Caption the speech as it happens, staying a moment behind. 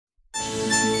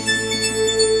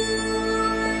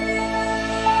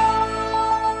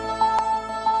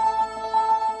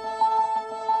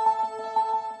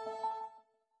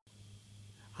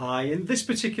Hi, in this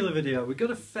particular video we've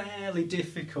got a fairly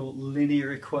difficult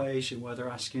linear equation where they're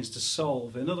asking us to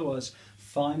solve. In other words,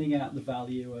 finding out the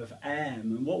value of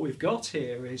m. And what we've got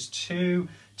here is two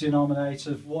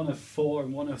denominators, one of 4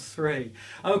 and one of 3.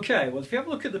 Okay, well if you have a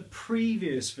look at the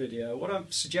previous video, what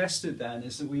I've suggested then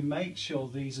is that we make sure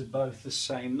these are both the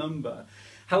same number.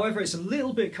 However, it's a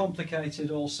little bit complicated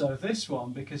also this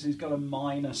one because it's got a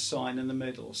minus sign in the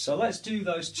middle. So let's do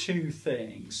those two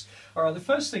things. All right, the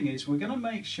first thing is we're going to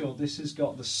make sure this has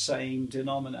got the same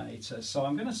denominator. So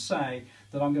I'm going to say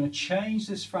that I'm going to change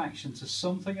this fraction to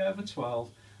something over 12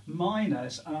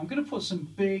 minus, and I'm going to put some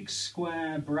big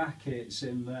square brackets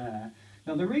in there.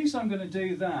 Now the reason I'm going to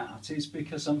do that is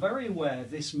because I'm very aware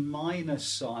this minus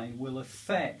sign will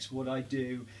affect what I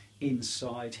do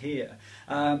inside here,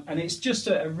 and it's just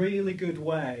a really good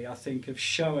way, I think, of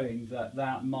showing that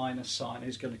that minus sign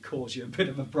is going to cause you a bit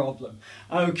of a problem.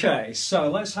 Okay,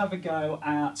 so let's have a go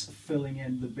at filling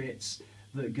in the bits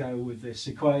that go with this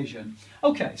equation.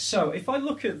 Okay, so if I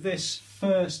look at this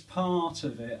first part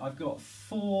of it, I've got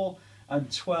 4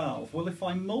 and 12. Well, if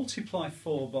I multiply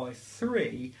 4 by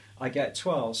 3, I get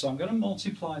 12. So I'm going to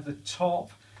multiply the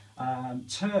top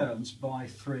terms by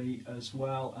 3 as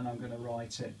well, and I'm going to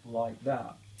write it like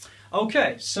that.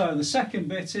 Okay, so the second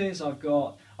bit is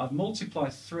I've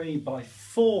multiplied 3 by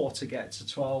 4 to get to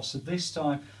 12, so this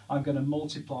time I'm going to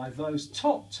multiply those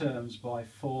top terms by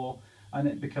 4, and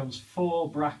it becomes 4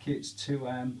 brackets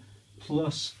 2m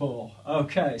plus 4.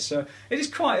 Okay, so it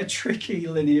is quite a tricky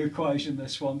linear equation,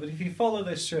 this one, but if you follow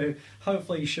this through,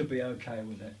 hopefully you should be okay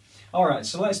with it. Alright,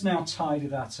 so let's now tidy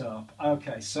that up.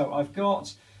 Okay, so I've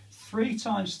got 3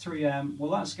 times 3m,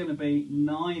 well that's going to be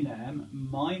 9m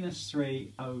minus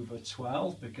 3 over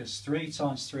 12, because 3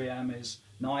 times 3m is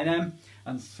 9m,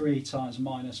 and 3 times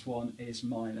minus 1 is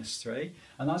minus 3,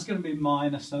 and that's going to be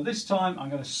minus. Now this time I'm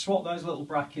going to swap those little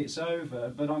brackets over,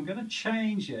 but I'm going to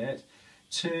change it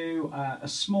to a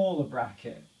smaller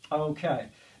bracket. Okay,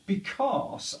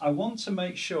 because I want to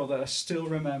make sure that I still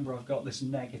remember I've got this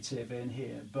negative in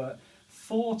here, but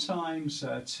 4 times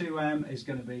 2m is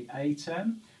going to be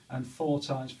 8m, and 4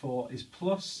 times 4 is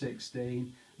plus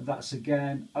 16, and that's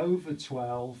again over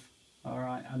 12,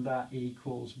 alright, and that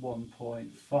equals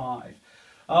 1.5.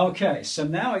 Okay, so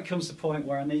now it comes to the point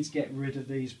where I need to get rid of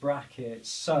these brackets,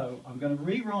 so I'm going to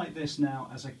rewrite this now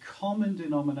as a common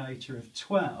denominator of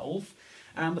 12,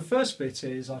 and the first bit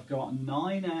is I've got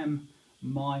 9m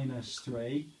minus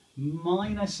 3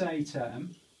 minus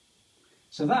 8m,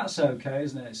 so that's okay,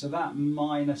 isn't it? So that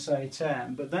minus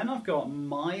 8m, but then I've got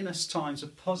minus times a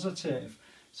positive.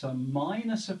 So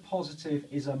minus a positive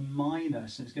is a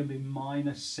minus, and it's going to be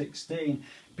minus 16.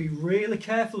 Be really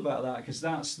careful about that, because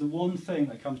that's the one thing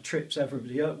that kind of trips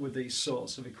everybody up with these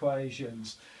sorts of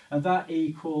equations. And that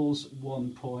equals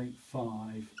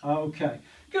 1.5. Okay,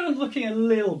 good, looking a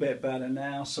little bit better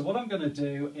now. So what I'm going to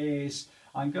do is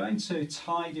I'm going to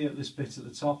tidy up this bit at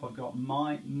the top. I've got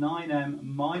 9m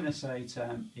minus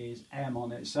 8m is m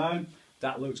on its own.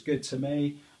 That looks good to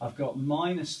me. I've got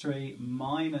minus 3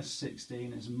 minus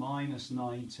 16 is minus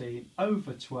 19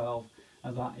 over 12,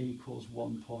 and that equals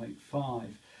 1.5.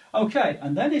 Okay,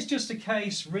 and then it's just a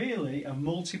case really of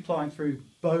multiplying through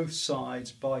both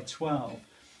sides by 12.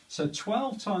 So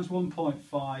 12 times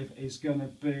 1.5 is going to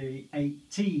be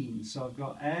 18. So I've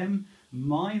got m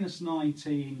minus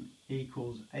 19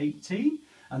 equals 18,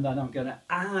 and then I'm going to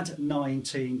add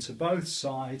 19 to both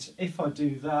sides. If I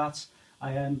do that,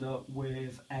 I end up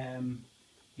with m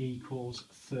equals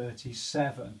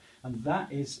 37, and that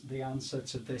is the answer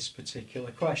to this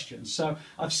particular question. So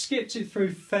I've skipped it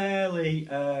through fairly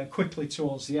quickly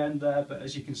towards the end there, but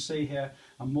as you can see here,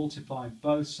 I'm multiplying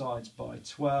both sides by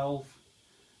 12,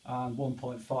 and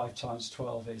 1.5 times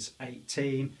 12 is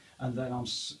 18, and then I'm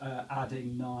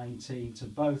adding 19 to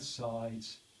both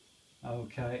sides.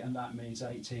 Okay, and that means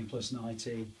 18 plus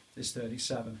 19 is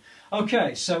 37.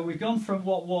 Okay, so we've gone from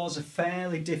what was a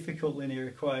fairly difficult linear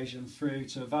equation through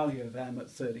to a value of m at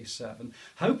 37.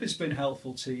 Hope it's been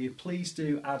helpful to you. Please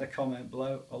do add a comment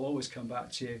below. I'll always come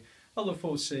back to you. I look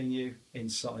forward to seeing you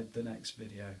inside the next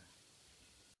video.